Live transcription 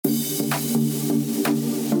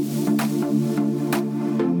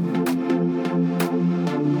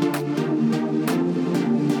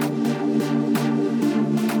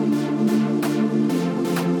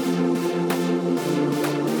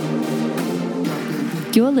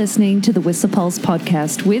You're listening to the Whistler Pulse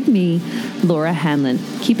podcast with me, Laura Hanlon,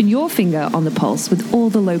 keeping your finger on the pulse with all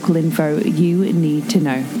the local info you need to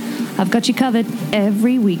know. I've got you covered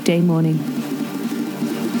every weekday morning.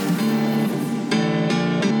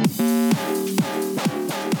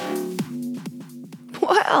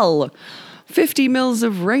 Well, 50 mils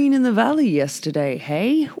of rain in the valley yesterday,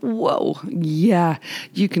 hey? Whoa, yeah,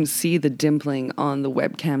 you can see the dimpling on the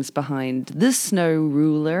webcams behind the snow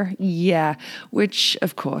ruler, yeah, which,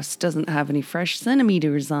 of course, doesn't have any fresh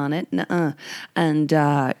centimeters on it, and,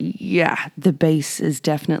 yeah, the base is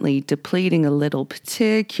definitely depleting a little,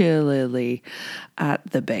 particularly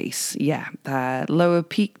at the base, yeah, lower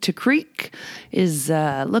peak to creek is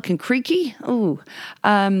looking creaky,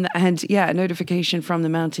 and yeah, a notification from the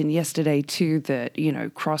mountain yesterday too that, you know,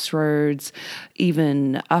 Crossroads,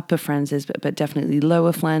 even upper Frances, but definitely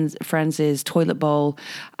lower Frances, Toilet Bowl,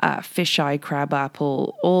 Fisheye, Crab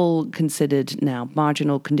Apple, all considered now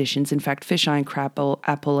marginal conditions. In fact, Fisheye and Crab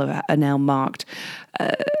Apple are now marked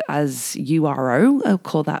as URO. I'll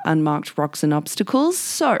call that unmarked rocks and obstacles.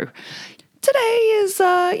 So today is,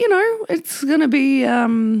 it's going to be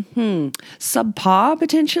subpar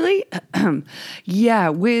potentially.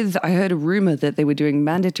 Yeah, I heard a rumor that they were doing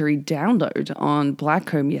mandatory download on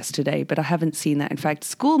Blackcomb yesterday, but I haven't seen that. In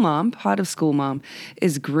fact, part of School Mom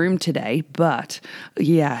is groomed today, but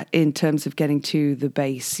yeah, in terms of getting to the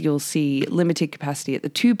base, you'll see limited capacity at the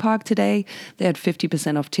 2 Park today. They had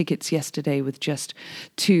 50% off tickets yesterday with just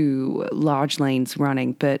 2 large lanes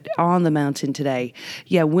running, but on the mountain today,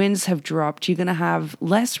 yeah, winds have dropped. You're going to have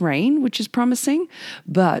less rain, which is promising,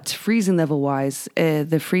 but freezing level wise,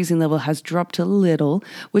 the freezing level has dropped a little.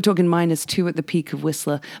 We're talking -2 at the peak of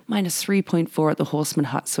Whistler, -3.4 at the Horseman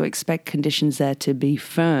Hut, so expect conditions there to be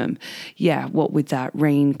firm. Yeah, what with that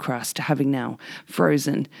rain crust having now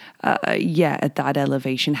frozen, at that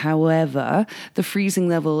elevation. However, the freezing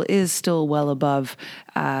level is still well above,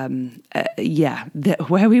 where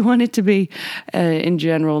we want it to be in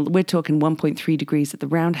general. We're talking 1.3 degrees at the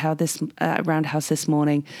Roundhouse this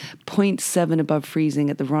morning, 0.7 above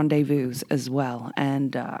freezing at the Rendezvous as well.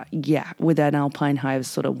 And with an alpine high of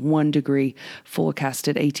sort of 1 degree forecast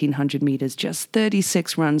at 1,800 meters, just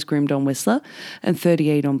 36 runs groomed on Whistler and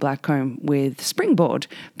 38 on Blackcomb, with Springboard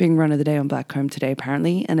being run of the day on Blackcomb today,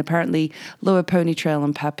 apparently. And apparently Lower Pony Trail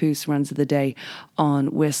and Papoose runs of the day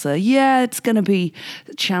on Whistler. Yeah, it's going to be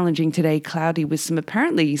challenging today, cloudy with some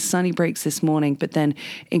apparently sunny breaks this morning, but then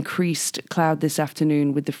increased cloud this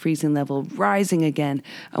afternoon with the freezing level rising again,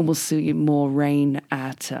 and we'll see more rain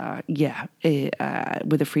at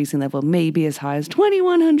with a freezing level maybe as high as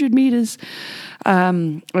 2,100 meters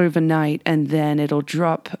overnight, and then it'll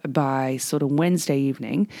drop by sort of Wednesday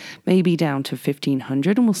evening, maybe down to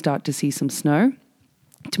 1,500, and we'll start to see some snow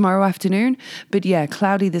tomorrow afternoon. But yeah,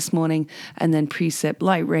 cloudy this morning, and then precip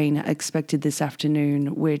light rain expected this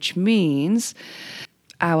afternoon, which means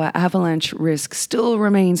our avalanche risk still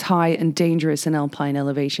remains high and dangerous in alpine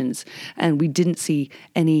elevations. And we didn't see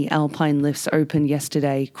any alpine lifts open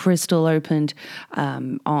yesterday. Crystal opened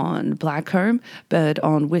on Blackcomb, but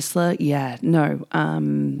on Whistler,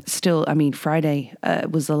 Friday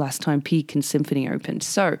was the last time Peak and Symphony opened.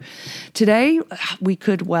 So today we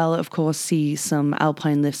could of course, see some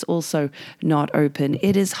alpine lifts also not open.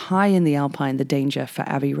 It is high in the alpine, the danger for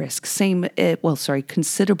AVI risk.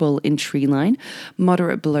 Considerable in tree line,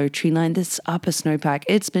 moderate below tree line. This upper snowpack,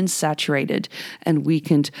 it's been saturated and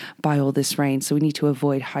weakened by all this rain, so we need to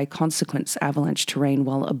avoid high consequence avalanche terrain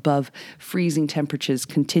while above freezing temperatures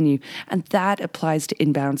continue, and that applies to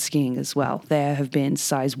inbound skiing as well. There have been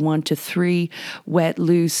size 1 to 3 wet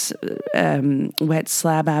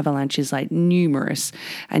slab avalanches, like numerous,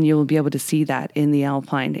 and you'll be able to see that in the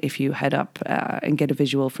alpine if you head up and get a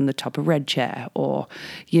visual from the top of Red Chair or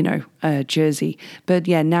Jersey. But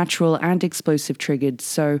yeah, natural and explosive triggered.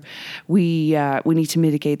 So we need to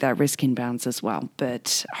mitigate that risk inbounds as well.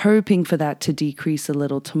 But hoping for that to decrease a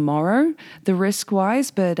little tomorrow, the risk-wise.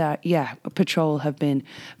 But patrol have been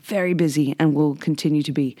very busy and will continue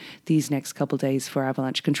to be these next couple of days for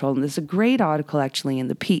avalanche control. And there's a great article actually in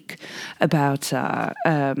the Peak about our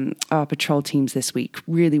patrol teams this week.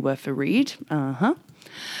 Really worth a read.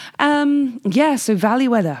 So valley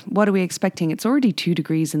weather, what are we expecting? It's already 2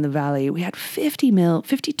 degrees in the valley. We had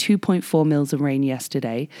 52.4 mils of rain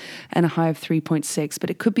yesterday and a high of 3.6, but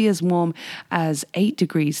it could be as warm as 8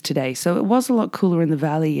 degrees today. So it was a lot cooler in the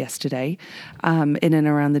valley yesterday, in and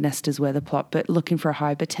around the Nesters weather plot, but looking for a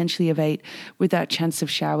high potentially of 8 with that chance of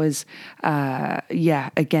showers. Coming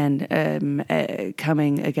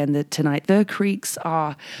again tonight. The creeks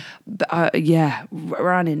are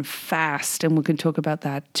running fast, and we can talk about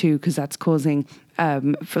about that too, because that's causing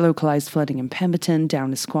for localized flooding in Pemberton,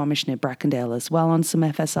 down to Squamish near Brackendale as well on some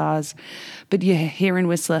FSRs. But yeah, here in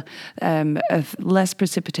Whistler, less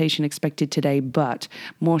precipitation expected today, but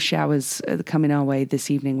more showers coming our way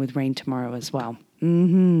this evening with rain tomorrow as well.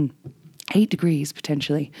 8 degrees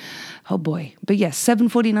potentially. Oh boy. But yes,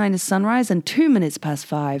 7:49 is sunrise and 2 minutes past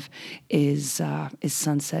 5 is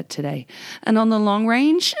sunset today. And on the long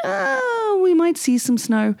range, we might see some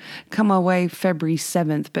snow come our way February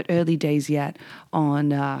 7th, but early days yet on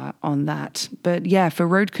that. But yeah, for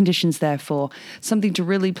road conditions, therefore, something to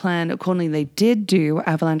really plan accordingly. They did do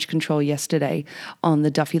avalanche control yesterday on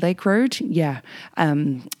the Duffy Lake Road. Yeah,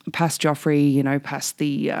 past Joffrey, past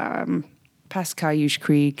the past Cayush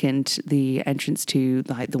Creek and the entrance to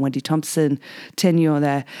the Wendy Thompson tenure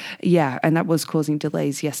there. Yeah, and that was causing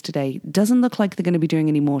delays yesterday. Doesn't look like they're going to be doing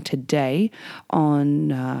any more today on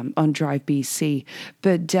Drive BC,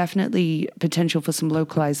 but definitely potential for some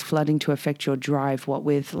localized flooding to affect your drive. What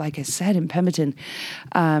with, like I said, in Pemberton,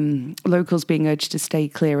 locals being urged to stay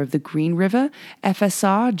clear of the Green River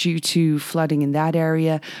FSR due to flooding in that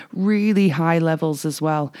area. Really high levels as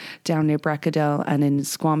well down near Brackendale and in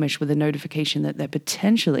Squamish, with a notification that they're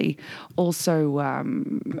potentially also,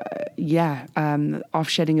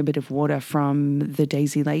 offshedding a bit of water from the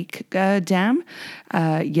Daisy Lake dam.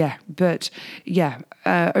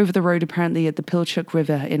 Over the road apparently at the Pilchuck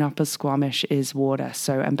River in Upper Squamish is water,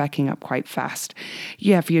 so I'm backing up quite fast.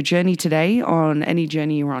 Yeah, for your journey today, on any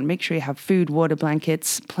journey you're on, make sure you have food, water,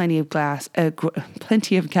 blankets, plenty of gas, and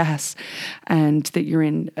that you're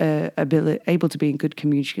able to be in good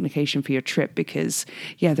communication for your trip, because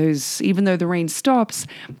even though the rain stops,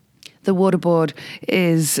 the waterboard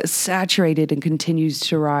is saturated and continues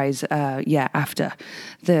to rise after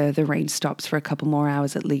the rain stops for a couple more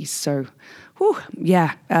hours at least. So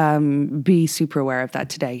be super aware of that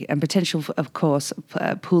today, and potential, of course,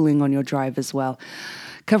 pooling on your drive as well.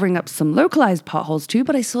 Covering up some localized potholes too,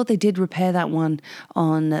 but I saw they did repair that one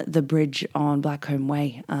on the bridge on Blackcomb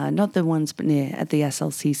Way. Not the ones near at the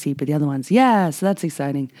SLCC, but the other ones. Yeah, so that's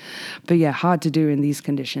exciting. But yeah, hard to do in these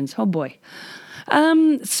conditions. Oh boy.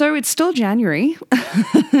 So it's still January,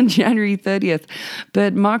 January 30th,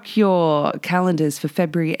 but mark your calendars for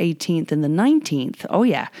February 18th and the 19th. Oh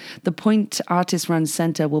yeah, the Point Artist Run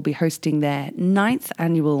Centre will be hosting their 9th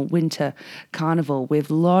annual Winter Carnival with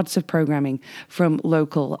lots of programming from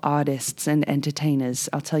local artists and entertainers.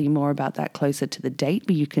 I'll tell you more about that closer to the date,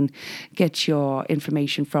 but you can get your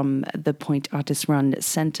information from the Point Artist Run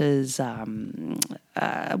Centre's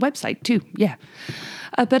website too. Yeah.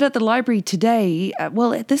 But at the library today,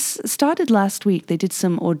 this started last week. They did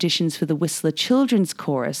some auditions for the Whistler Children's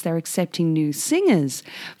Chorus. They're accepting new singers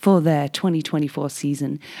for their 2024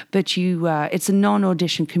 season. But it's a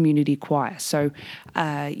non-audition community choir, so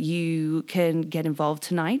you can get involved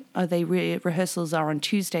tonight. Rehearsals are on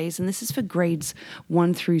Tuesdays, and this is for grades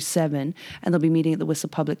 1 through 7, and they'll be meeting at the Whistler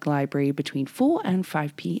Public Library between 4 and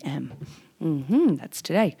 5 p.m. That's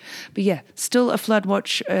today. But yeah, still a flood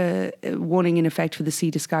watch warning in effect for the Sea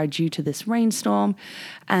to Sky due to this rainstorm.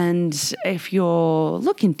 And if you're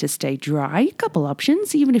looking to stay dry, a couple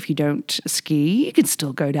options. Even if you don't ski, you can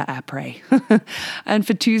still go to Après. And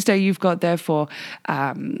for Tuesday, you've got, therefore,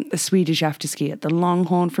 a Swedish afterski at the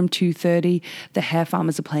Longhorn from 2:30. The Hair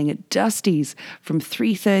Farmers are playing at Dusty's from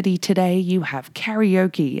 3:30 today. You have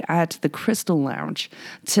karaoke at the Crystal Lounge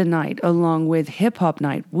tonight, along with Hip Hop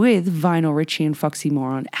Night with Vinyl Richie and Foxy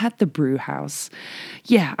Moron at the Brew House.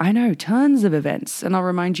 Yeah, I know, tons of events. And I'll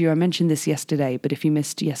remind you, I mentioned this yesterday, but if you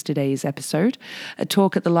missed yesterday's episode, a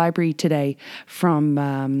talk at the library today from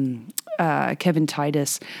Kevin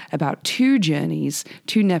Titus about two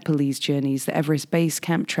Nepalese journeys, the Everest Base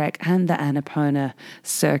Camp Trek and the Annapurna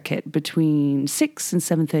Circuit, between 6 and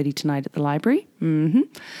 7:30 tonight at the library.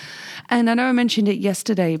 And I know I mentioned it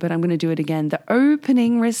yesterday, but I'm going to do it again. The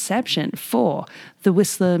opening reception for the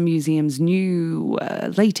Whistler Museum's new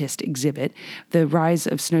latest exhibit, The Rise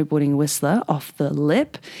of Snowboarding in Whistler, Off the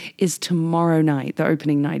Lip, is tomorrow night, the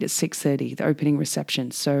opening night at 6:30, the opening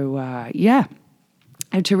reception. So,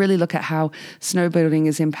 and to really look at how snowboarding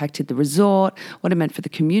has impacted the resort, what it meant for the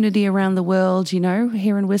community around the world,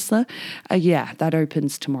 here in Whistler. That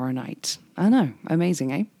opens tomorrow night. I know,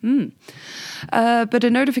 amazing, eh? But a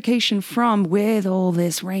notification from, with all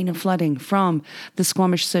this rain and flooding, from the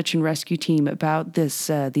Squamish Search and Rescue Team about this,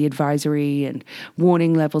 the advisory and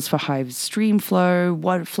warning levels for high stream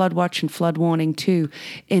flow, flood watch and flood warning too,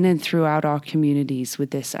 in and throughout our communities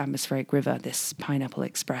with this atmospheric river, this Pineapple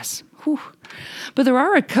Express. Whew. But there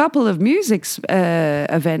are a couple of music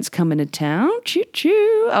events coming to town.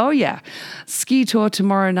 Choo-choo. Oh, yeah. Ski tour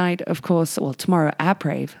tomorrow night, of course. Well, tomorrow,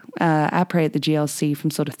 Après après at the GLC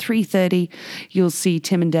from sort of 3:30. You'll see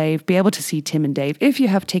Tim and Dave, be able to see Tim and Dave if you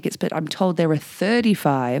have tickets, but I'm told there are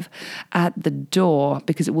 35 at the door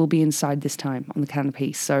because it will be inside this time on the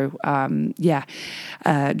canopy. So,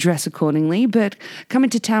 dress accordingly. But coming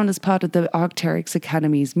to town as part of the Arc'teryx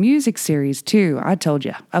Academy's music series too. I told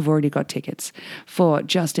you, I've already got tickets for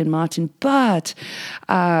Justin Martin, but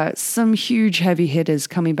some huge heavy hitters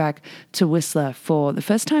coming back to Whistler for the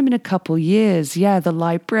first time in a couple years. Yeah, the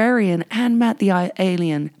Librarian and Matt the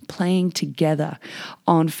Alien playing together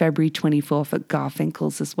on February 24th at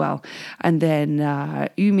Garfinkel's as well. And then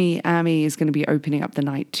Umi Ami is going to be opening up the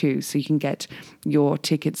night too, so you can get your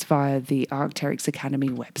tickets via the Arc'teryx Academy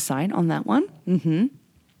website on that one.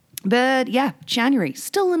 But yeah, January,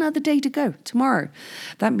 still another day to go, tomorrow.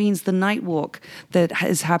 That means the night walk that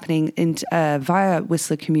is happening via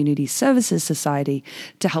Whistler Community Services Society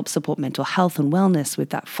to help support mental health and wellness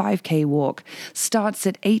with that 5K walk starts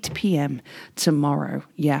at 8 p.m. tomorrow.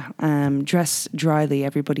 Yeah, dress dryly,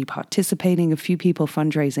 everybody participating, a few people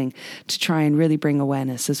fundraising to try and really bring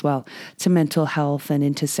awareness as well to mental health and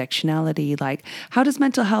intersectionality. Like, how does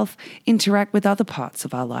mental health interact with other parts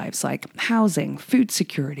of our lives, like housing, food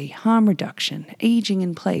security, harm reduction, aging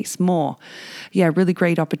in place, more. Yeah, really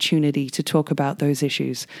great opportunity to talk about those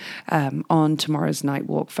issues on tomorrow's Night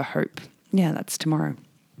Walk for Hope. Yeah, that's tomorrow.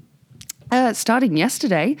 Starting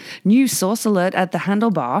yesterday, new sauce alert at the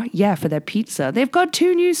Handlebar. Yeah, for their pizza. They've got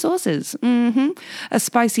 2 new sauces. A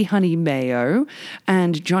spicy honey mayo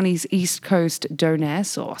and Johnny's East Coast donair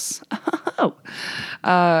sauce.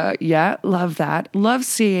 Yeah, love that. Love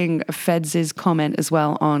seeing Feds' comment as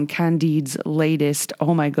well on Candide's latest,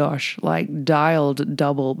 oh my gosh, like dialed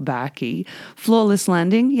double backy. Flawless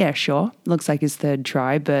landing. Yeah, sure. Looks like his 3rd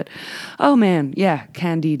try, but oh man, yeah,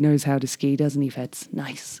 Candide knows how to ski, doesn't he, Feds?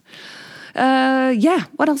 Nice.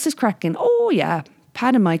 What else is cracking? Oh, yeah.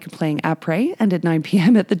 Pat and Mike are playing après and at 9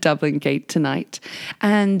 p.m. at the Dublin Gate tonight.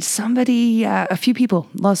 And a few people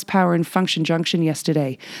lost power in Function Junction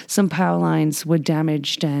yesterday. Some power lines were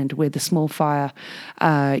damaged, and with a small fire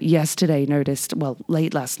yesterday noticed,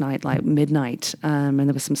 late last night, like midnight, and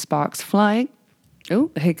there were some sparks flying.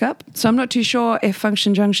 Oh, a hiccup. So I'm not too sure if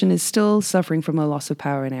Function Junction is still suffering from a loss of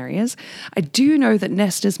power in areas. I do know that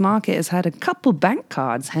Nestor's Market has had a couple bank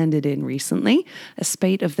cards handed in recently, a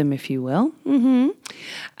spate of them, if you will.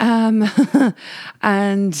 I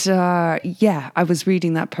was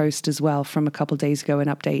reading that post as well from a couple days ago, an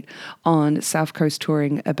update on South Coast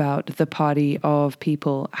Touring about the party of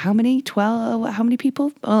people. How many? 12? How many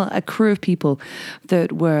people? Well, a crew of people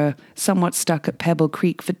that were somewhat stuck at Pebble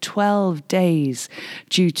Creek for 12 days.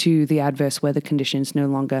 Due to the adverse weather conditions, no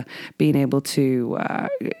longer being able to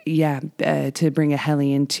bring a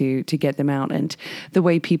heli in to get them out, and the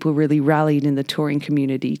way people really rallied in the touring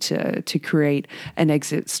community to create an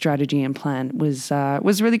exit strategy and plan was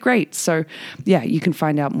really great. So yeah, you can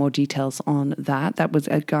find out more details on that. That was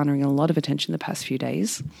garnering a lot of attention the past few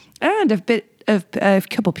days, and a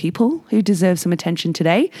couple people who deserve some attention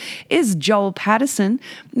today is Joel Patterson.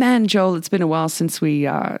 Man, Joel, it's been a while since we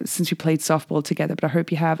played softball together, but I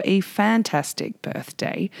hope you have a fantastic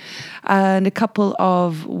birthday. And a couple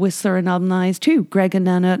of Whistler alumni too, Greg and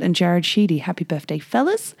Nanette and Jared Sheedy. Happy birthday,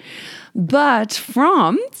 fellas. But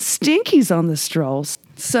from Stinkies on the Strolls,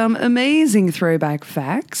 some amazing throwback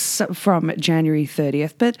facts from January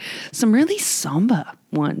 30th, but some really somber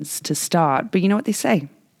ones to start. But you know what they say?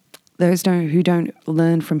 Those who don't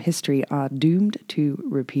learn from history are doomed to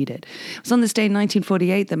repeat it. It was on this day in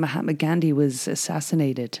 1948 that Mahatma Gandhi was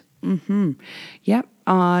assassinated.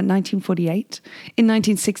 1948. In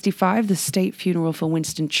 1965, the state funeral for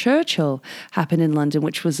Winston Churchill happened in London,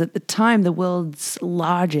 which was at the time the world's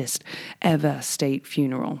largest ever state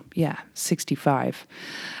funeral. 65.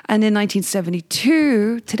 And in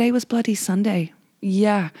 1972, today was Bloody Sunday.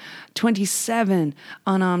 27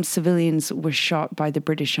 unarmed civilians were shot by the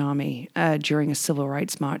British Army during a civil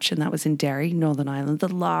rights march, and that was in Derry, Northern Ireland, the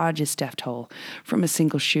largest death toll from a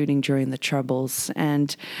single shooting during the Troubles.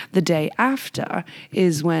 And the day after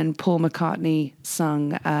is when Paul McCartney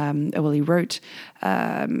he wrote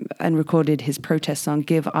and recorded his protest song,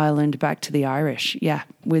 Give Ireland Back to the Irish.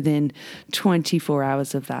 Within 24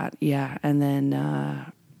 hours of that. And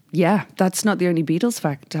then... that's not the only Beatles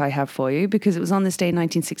fact I have for you, because it was on this day in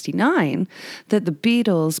 1969 that the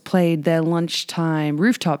Beatles played their lunchtime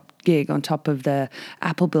rooftop gig on top of the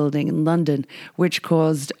Apple building in London, which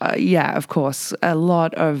caused, of course, a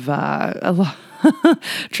lot of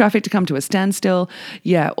traffic to come to a standstill.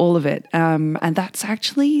 All of it. And that's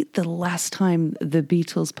actually the last time the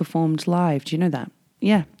Beatles performed live. Do you know that?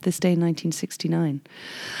 Yeah, this day in 1969.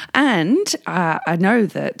 And I know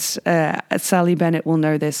that Sally Bennett will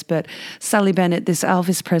know this, but Sally Bennett, this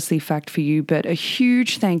Elvis Presley fact for you, but a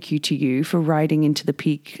huge thank you to you for writing into the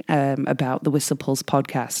Peak about the Whistle Pulse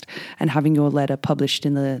podcast and having your letter published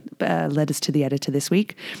in the letters to the editor this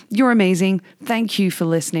week. You're amazing. Thank you for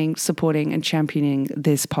listening, supporting and championing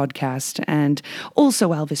this podcast. And also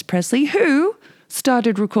Elvis Presley, who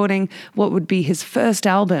started recording what would be his first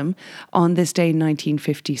album on this day in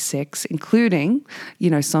 1956, including,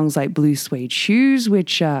 songs like Blue Suede Shoes,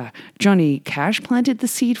 which Johnny Cash planted the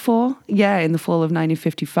seed for, in the fall of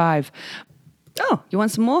 1955. Oh, you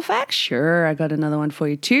want some more facts? Sure, I got another one for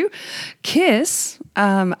you too. Kiss,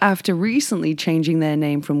 after recently changing their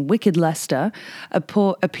name from Wicked Lester,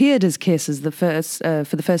 appeared as Kiss as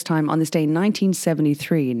for the first time on this day in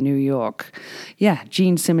 1973 in New York. Yeah,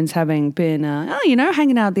 Gene Simmons having been,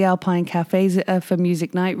 hanging out at the Alpine Cafes for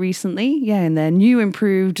music night recently. Yeah, in their new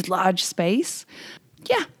improved large space.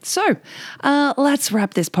 Yeah, so let's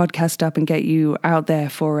wrap this podcast up and get you out there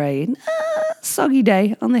for a soggy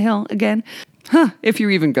day on the hill again. If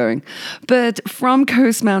you're even going. But from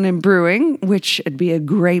Coast Mountain Brewing, which would be a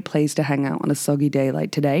great place to hang out on a soggy day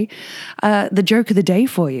like today, the joke of the day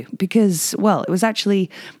for you. Because, it was actually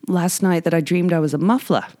last night that I dreamed I was a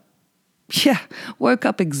muffler. Yeah, woke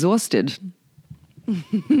up exhausted.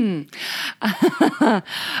 I'm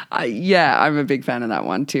a big fan of that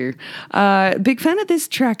one too. Big fan of this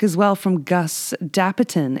track as well from Gus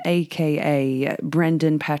Dapperton, aka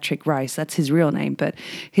Brendan Patrick Rice. That's his real name, but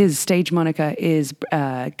his stage moniker is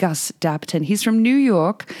Gus Dapperton. He's from New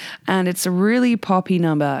York, and it's a really poppy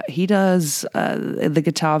number. He does the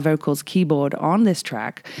guitar, vocals, keyboard on this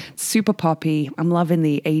track. It's super poppy. I'm loving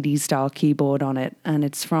the 80s style keyboard on it, and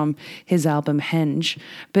it's from his album Henge,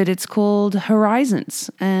 but it's called Horizons.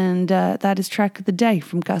 And that is track of the day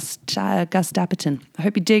from Gus Dapperton. I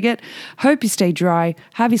hope you dig it. Hope you stay dry.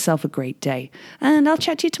 Have yourself a great day. And I'll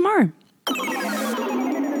chat to you tomorrow.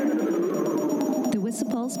 The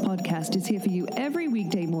Whistle Pulse podcast is here for you every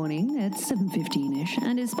weekday morning at 7:15ish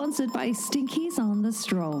and is sponsored by Stinkies on the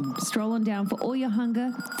Stroll. Stroll on down for all your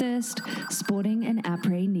hunger, thirst, sporting and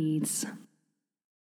après needs.